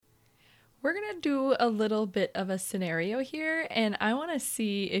We're going to do a little bit of a scenario here, and I want to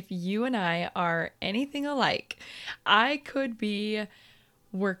see if you and I are anything alike. I could be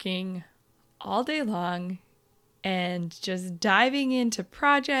working all day long and just diving into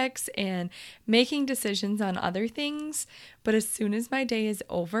projects and making decisions on other things, but as soon as my day is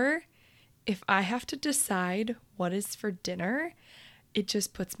over, if I have to decide what is for dinner, it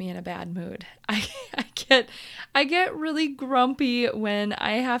just puts me in a bad mood. I get really grumpy when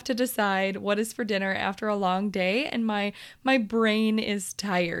I have to decide what is for dinner after a long day and my brain is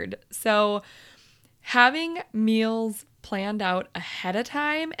tired. So having meals planned out ahead of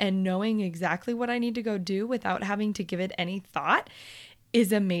time and knowing exactly what I need to go do without having to give it any thought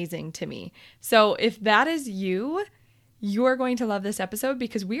is amazing to me. So if that is you, you are going to love this episode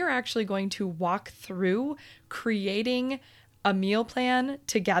because we are actually going to walk through creating a meal plan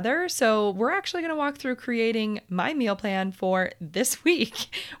together. So we're actually going to walk through creating my meal plan for this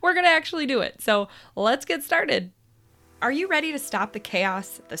week. We're going to actually do it. So let's get started. Are you ready to stop the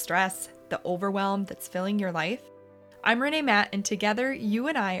chaos, the stress, the overwhelm that's filling your life? I'm Renee Matt, and together you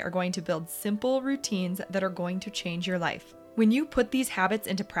and I are going to build simple routines that are going to change your life. When you put these habits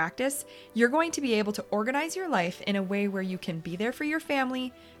into practice, you're going to be able to organize your life in a way where you can be there for your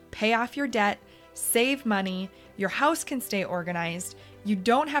family, pay off your debt, save money, your house can stay organized, you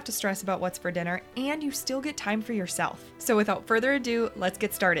don't have to stress about what's for dinner, and you still get time for yourself. So without further ado, let's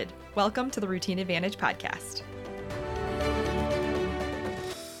get started. Welcome to the Routine Advantage podcast.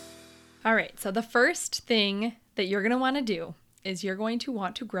 All right, so the first thing that you're going to want to do is you're going to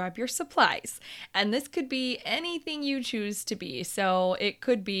want to grab your supplies. And this could be anything you choose to be. So it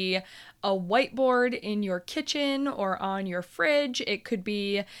could be a whiteboard in your kitchen or on your fridge. It could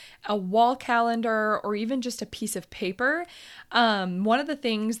be a wall calendar or even just a piece of paper. One of the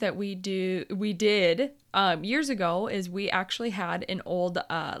things that we did years ago is we actually had an old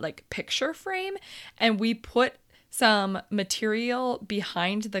picture frame, and we put some material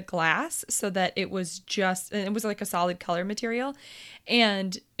behind the glass so that it was like a solid color material,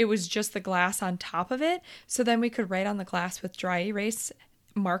 and it was just the glass on top of it. So then we could write on the glass with dry erase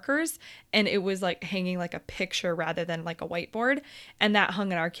markers, and it was like hanging like a picture rather than like a whiteboard, and that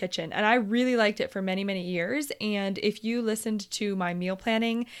hung in our kitchen. And I really liked it for many, many years. And if you listened to my meal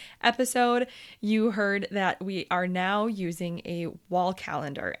planning episode, you heard that we are now using a wall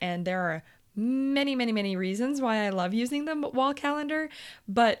calendar, and there are many, many, many reasons why I love using the wall calendar.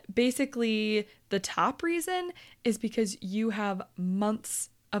 But basically, the top reason is because you have months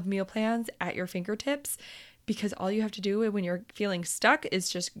of meal plans at your fingertips, because all you have to do when you're feeling stuck is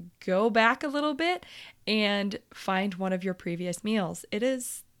just go back a little bit and find one of your previous meals. It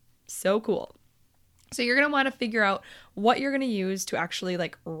is so cool. So you're going to want to figure out what you're going to use to actually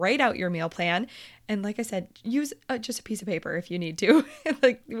write out your meal plan. And like I said, use just a piece of paper if you need to.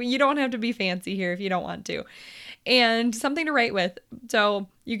 You don't have to be fancy here if you don't want to. And something to write with. So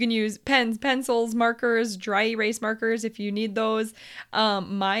you can use pens, pencils, markers, dry erase markers if you need those.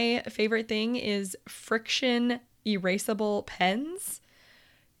 My favorite thing is friction erasable pens.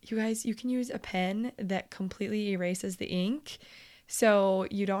 You guys, you can use a pen that completely erases the ink. So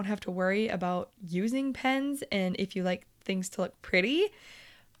you don't have to worry about using pens, and if you like things to look pretty,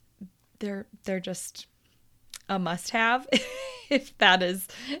 they're just a must-have if that is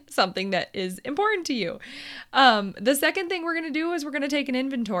something that is important to you. The second thing we're going to do is we're going to take an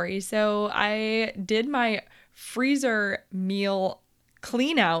inventory. So I did my freezer meal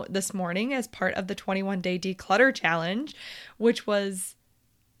clean out this morning as part of the 21-day declutter challenge, which was...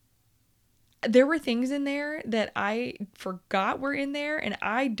 There were things in there that I forgot were in there, and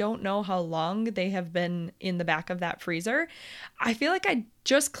I don't know how long they have been in the back of that freezer. I feel like I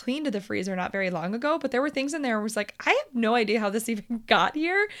just cleaned the freezer not very long ago, but there were things in there where I was like, I have no idea how this even got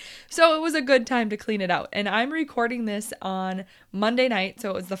here. So it was a good time to clean it out. And I'm recording this on Monday night,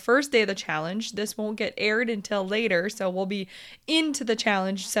 so it was the first day of the challenge. This won't get aired until later, so we'll be into the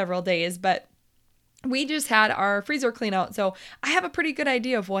challenge several days, but we just had our freezer clean out, so I have a pretty good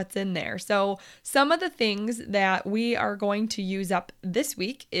idea of what's in there. So some of the things that we are going to use up this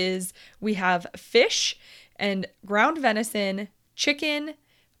week is we have fish and ground venison, chicken,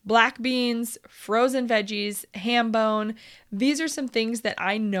 black beans, frozen veggies, ham bone. These are some things that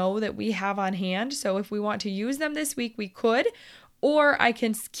I know that we have on hand. So if we want to use them this week, we could, or I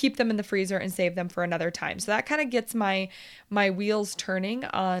can keep them in the freezer and save them for another time. So that kind of gets my wheels turning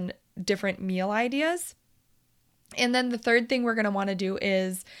on different meal ideas. And then the third thing we're going to want to do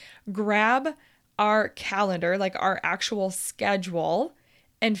is grab our calendar, like our actual schedule,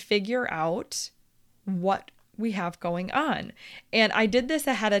 and figure out what we have going on. And I did this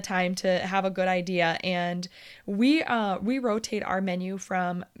ahead of time to have a good idea. And we rotate our menu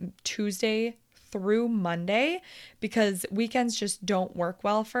from Tuesday through Monday because weekends just don't work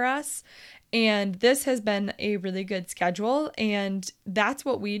well for us. And this has been a really good schedule, and that's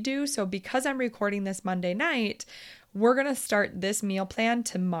what we do. So because I'm recording this Monday night, we're going to start this meal plan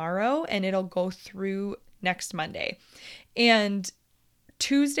tomorrow and it'll go through next Monday. And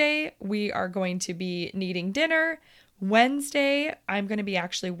Tuesday, we are going to be needing dinner. Wednesday, I'm going to be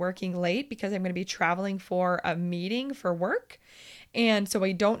actually working late because I'm going to be traveling for a meeting for work. And so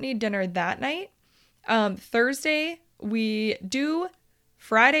we don't need dinner that night. Thursday, we do.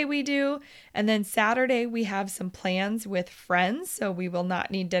 Friday we do, and then Saturday we have some plans with friends, so we will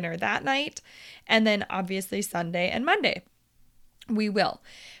not need dinner that night. And then obviously Sunday and Monday we will.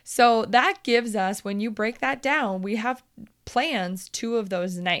 So that gives us, when you break that down, we have plans 2 of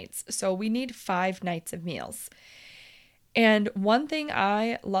those nights. So we need 5 nights of meals. And one thing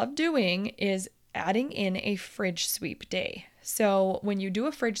I love doing is adding in a fridge sweep day. So when you do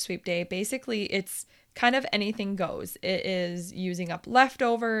a fridge sweep day, basically it's kind of anything goes. It is using up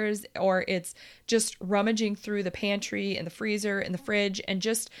leftovers, or it's just rummaging through the pantry and the freezer and the fridge and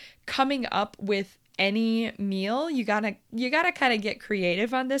just coming up with any meal. You gotta kind of get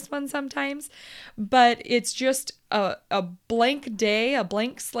creative on this one sometimes, but it's just a blank day, a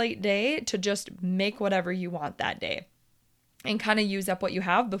blank slate day to just make whatever you want that day and kind of use up what you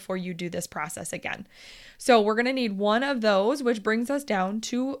have before you do this process again. So we're going to need 1 of those, which brings us down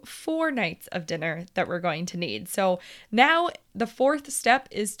to 4 nights of dinner that we're going to need. So now the 4th step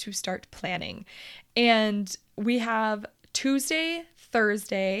is to start planning. And we have Tuesday,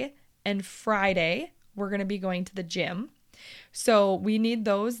 Thursday, and Friday, we're going to be going to the gym. So we need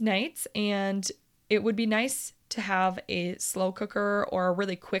those nights, and it would be nice to have a slow cooker or a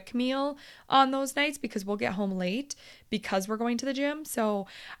really quick meal on those nights because we'll get home late because we're going to the gym. So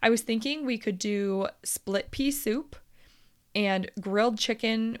I was thinking we could do split pea soup and grilled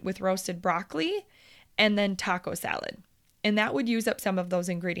chicken with roasted broccoli and then taco salad. And that would use up some of those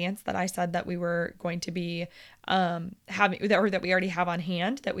ingredients that I said that we were going to be having, or that we already have on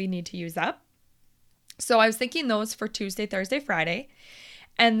hand that we need to use up. So I was thinking those for Tuesday, Thursday, Friday.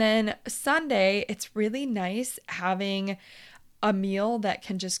 And then Sunday, it's really nice having a meal that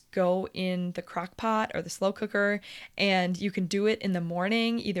can just go in the crock pot or the slow cooker, and you can do it in the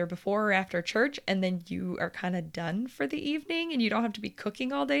morning, either before or after church, and then you are kind of done for the evening and you don't have to be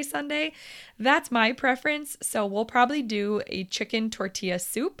cooking all day Sunday. That's my preference. So we'll probably do a chicken tortilla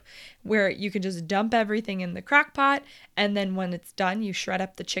soup where you can just dump everything in the crock pot, and then when it's done, you shred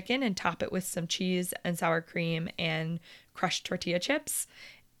up the chicken and top it with some cheese and sour cream and crushed tortilla chips.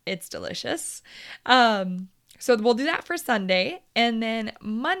 It's delicious. So we'll do that for Sunday. And then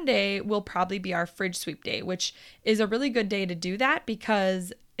Monday will probably be our fridge sweep day, which is a really good day to do that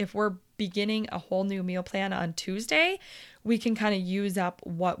because if we're beginning a whole new meal plan on Tuesday, we can kind of use up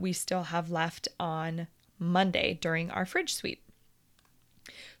what we still have left on Monday during our fridge sweep.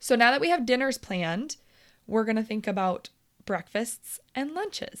 So now that we have dinners planned, we're going to think about breakfasts and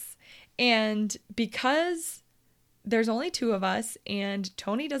lunches. And because there's only 2 of us and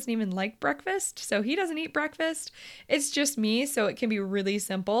Tony doesn't even like breakfast, so he doesn't eat breakfast. It's just me, so it can be really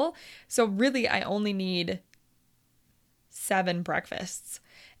simple. So really, I only need 7 breakfasts.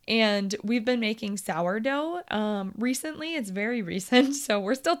 And we've been making sourdough recently. It's very recent, so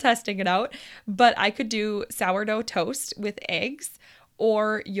we're still testing it out. But I could do sourdough toast with eggs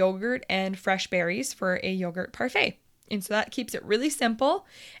or yogurt and fresh berries for a yogurt parfait. And so that keeps it really simple.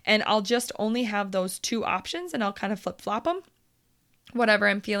 And I'll just only have those 2 options and I'll kind of flip-flop them, whatever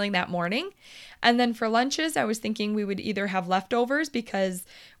I'm feeling that morning. And then for lunches, I was thinking we would either have leftovers because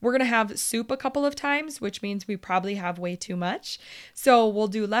we're going to have soup a couple of times, which means we probably have way too much. So we'll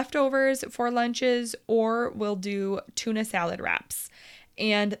do leftovers for lunches, or we'll do tuna salad wraps.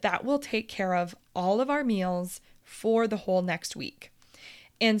 And that will take care of all of our meals for the whole next week.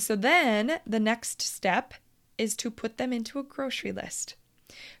 And so then the next step is to put them into a grocery list.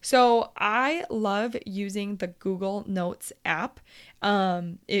 So I love using the Google Notes app.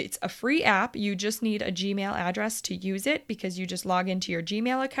 It's a free app. You just need a Gmail address to use it because you just log into your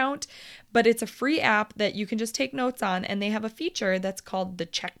Gmail account. But it's a free app that you can just take notes on, and they have a feature that's called the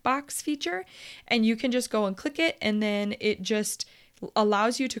checkbox feature. And you can just go and click it, and then it just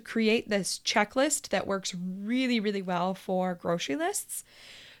allows you to create this checklist that works really, really well for grocery lists.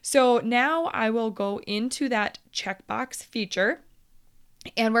 So now I will go into that checkbox feature,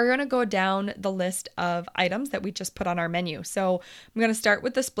 and we're going to go down the list of items that we just put on our menu. So I'm going to start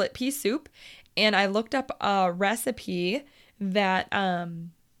with the split pea soup, and I looked up a recipe that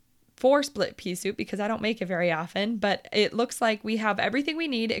for split pea soup because I don't make it very often, but it looks like we have everything we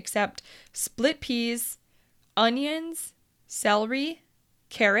need except split peas, onions, celery,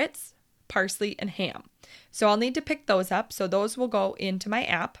 carrots, parsley, and ham. So I'll need to pick those up. So those will go into my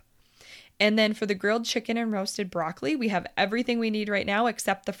app. And then for the grilled chicken and roasted broccoli, we have everything we need right now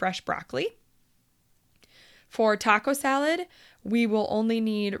except the fresh broccoli. For taco salad, we will only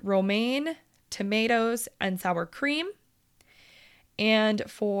need romaine, tomatoes, and sour cream. And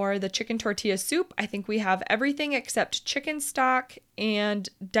for the chicken tortilla soup, I think we have everything except chicken stock and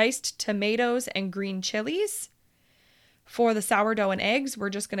diced tomatoes and green chilies. For the sourdough and eggs, we're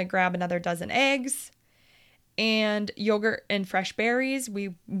just going to grab another dozen eggs. And yogurt and fresh berries,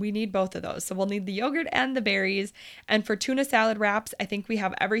 we need both of those. So we'll need the yogurt and the berries. And for tuna salad wraps, I think we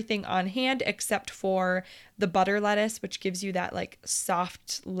have everything on hand except for the butter lettuce, which gives you that like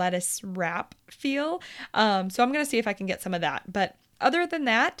soft lettuce wrap feel. So I'm going to see if I can get some of that. But other than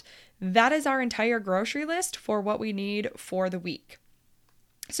that, that is our entire grocery list for what we need for the week.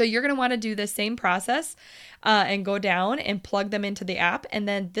 So you're going to want to do the same process and go down and plug them into the app. And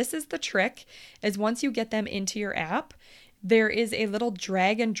then this is the trick, is once you get them into your app, there is a little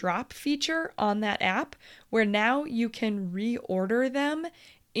drag and drop feature on that app where now you can reorder them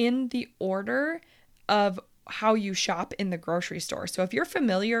in the order of how you shop in the grocery store. So if you're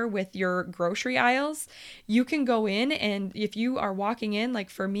familiar with your grocery aisles, you can go in, and if you are walking in, like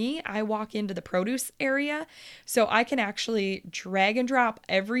for me, I walk into the produce area. So I can actually drag and drop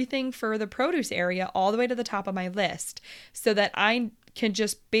everything for the produce area all the way to the top of my list so that I can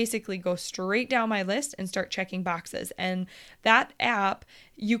just basically go straight down my list and start checking boxes. And that app,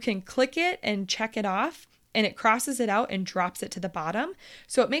 you can click it and check it off, and it crosses it out and drops it to the bottom.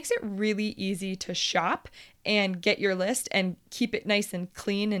 So it makes it really easy to shop and get your list and keep it nice and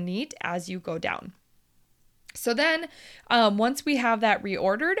clean and neat as you go down. So then once we have that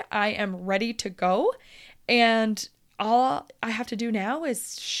reordered, I am ready to go. And all I have to do now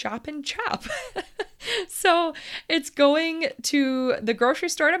is shop and chop. So it's going to the grocery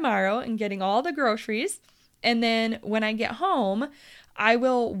store tomorrow and getting all the groceries. And then when I get home, I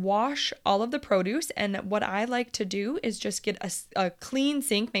will wash all of the produce, and what I like to do is just get a clean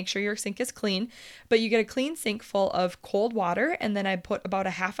sink. Make sure your sink is clean, but you get a clean sink full of cold water, and then I put about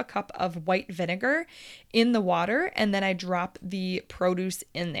a half a cup of white vinegar in the water, and then I drop the produce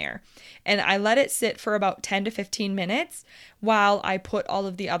in there. And I let it sit for about 10 to 15 minutes while I put all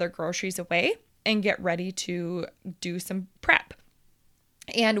of the other groceries away and get ready to do some prep.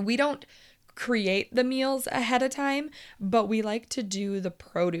 And we don't create the meals ahead of time, but we like to do the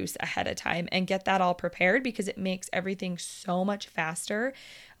produce ahead of time and get that all prepared because it makes everything so much faster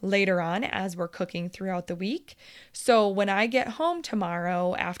later on as we're cooking throughout the week. So when I get home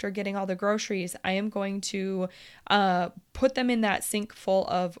tomorrow after getting all the groceries, I am going to put them in that sink full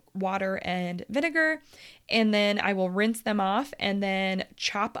of water and vinegar, and then I will rinse them off and then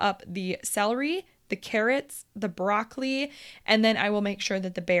chop up the celery, the carrots, the broccoli, and then I will make sure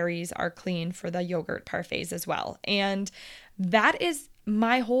that the berries are clean for the yogurt parfaits as well. And that is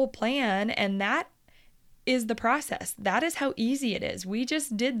my whole plan, and that is the process. That is how easy it is. We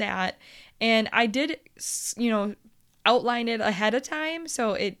just did that, and I did, outline it ahead of time.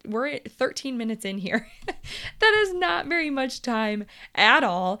 So we're at 13 minutes in here. That is not very much time at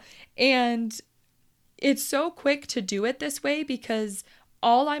all. And it's so quick to do it this way because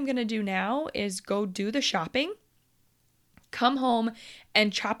all I'm going to do now is go do the shopping, come home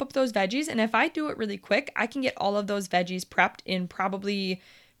and chop up those veggies. And if I do it really quick, I can get all of those veggies prepped in probably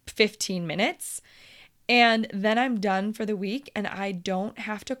 15 minutes. And then I'm done for the week, and I don't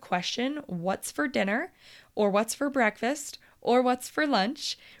have to question what's for dinner or what's for breakfast or what's for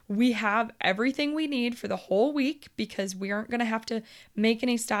lunch. We have everything we need for the whole week because we aren't going to have to make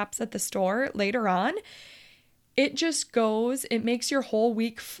any stops at the store later on. It just goes, it makes your whole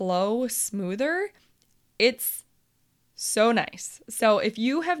week flow smoother. It's so nice. So if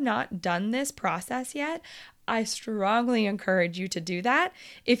you have not done this process yet, I strongly encourage you to do that.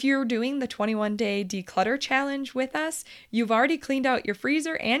 If you're doing the 21-day declutter challenge with us, you've already cleaned out your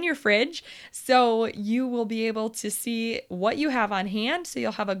freezer and your fridge, so you will be able to see what you have on hand, so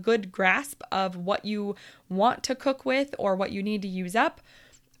you'll have a good grasp of what you want to cook with or what you need to use up,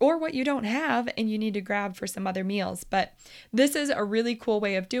 or what you don't have and you need to grab for some other meals. But this is a really cool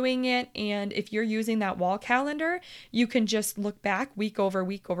way of doing it. And if you're using that wall calendar, you can just look back week over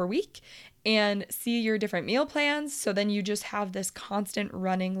week over week and see your different meal plans. So then you just have this constant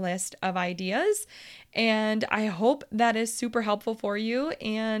running list of ideas. And I hope that is super helpful for you.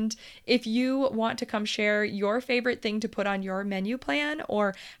 And if you want to come share your favorite thing to put on your menu plan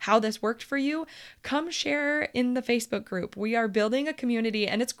or how this worked for you, come share in the Facebook group. We are building a community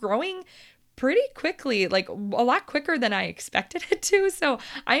and it's growing pretty quickly, like a lot quicker than I expected it to. So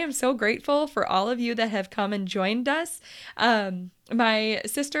I am so grateful for all of you that have come and joined us. My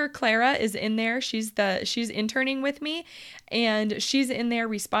sister Clara is in there. She's interning with me, and she's in there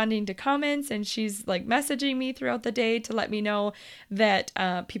responding to comments, and she's like messaging me throughout the day to let me know that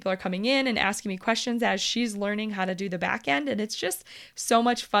people are coming in and asking me questions as she's learning how to do the back end. And it's just so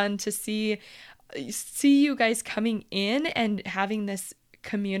much fun to see you guys coming in and having this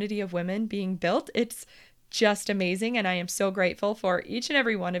community of women being built. It's just amazing. And I am so grateful for each and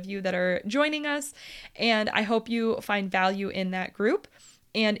every one of you that are joining us. And I hope you find value in that group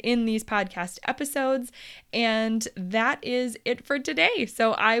and in these podcast episodes. And that is it for today.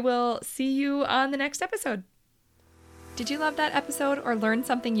 So I will see you on the next episode. Did you love that episode or learn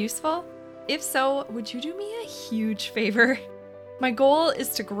something useful? If so, would you do me a huge favor? My goal is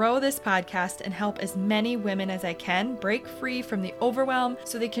to grow this podcast and help as many women as I can break free from the overwhelm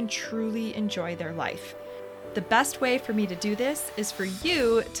so they can truly enjoy their life. The best way for me to do this is for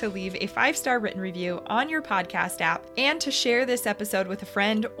you to leave a 5-star written review on your podcast app and to share this episode with a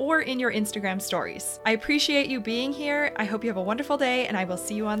friend or in your Instagram stories. I appreciate you being here. I hope you have a wonderful day, and I will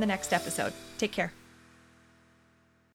see you on the next episode. Take care.